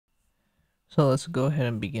So let's go ahead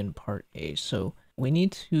and begin part A. So we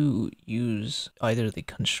need to use either the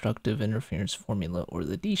constructive interference formula or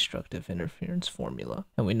the destructive interference formula.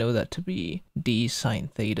 And we know that to be d sine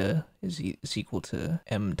theta is equal to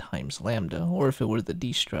m times lambda, or if it were the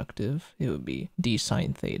destructive, it would be d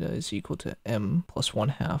sine theta is equal to m plus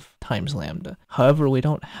 1/2 times lambda. However, we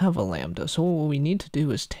don't have a lambda, so what we need to do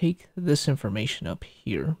is take this information up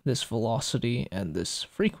here, this velocity and this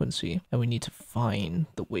frequency, and we need to find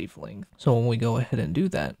the wavelength. So when we go ahead and do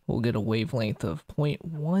that, we'll get a wavelength of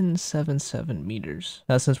 0.177 meters.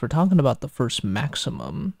 Now, since we're talking about the first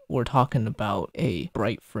maximum, we're talking about a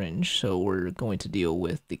bright fringe, so we're going to deal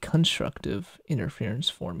with the constructive interference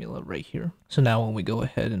formula right here. So now when we go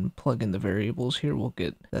ahead and plug in the variables here, we'll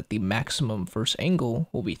get that the maximum first angle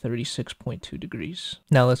will be 36.2 degrees.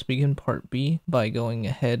 Now let's begin part B by going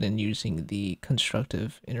ahead and using the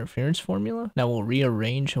constructive interference formula. Now we'll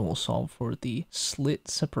rearrange and we'll solve for the slit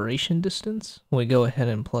separation distance. When we go ahead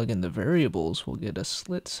and plug in the variables, we'll get a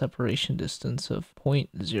slit separation distance of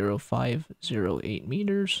 0.0508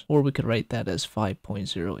 meters, or we could write that as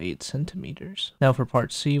 5.08 centimeters. Now for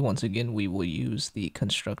part C, once again, we will use the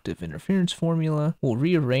constructive interference formula. We'll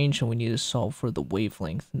rearrange and we need to solve for the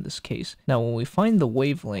wavelength in this case. Now when we find the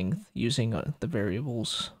wavelength using the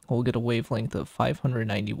variables, we'll get a wavelength of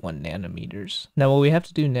 591 nanometers. Now what we have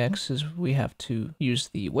to do next is we have to use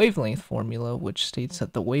the wavelength formula, which states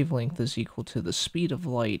that the wavelength is equal to the speed of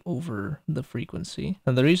light over the frequency.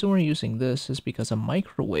 And the reason we're using this is because a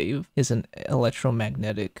microwave is an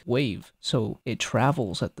electromagnetic wave, so it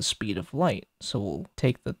travels at the speed of light. So we'll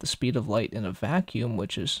take the speed of light in a vacuum,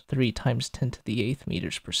 which is 3 times 10 to the 8th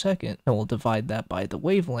meters per second, and we'll divide that by the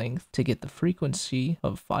wavelength to get the frequency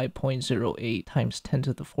of 5.08 times 10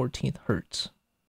 to the 14th hertz.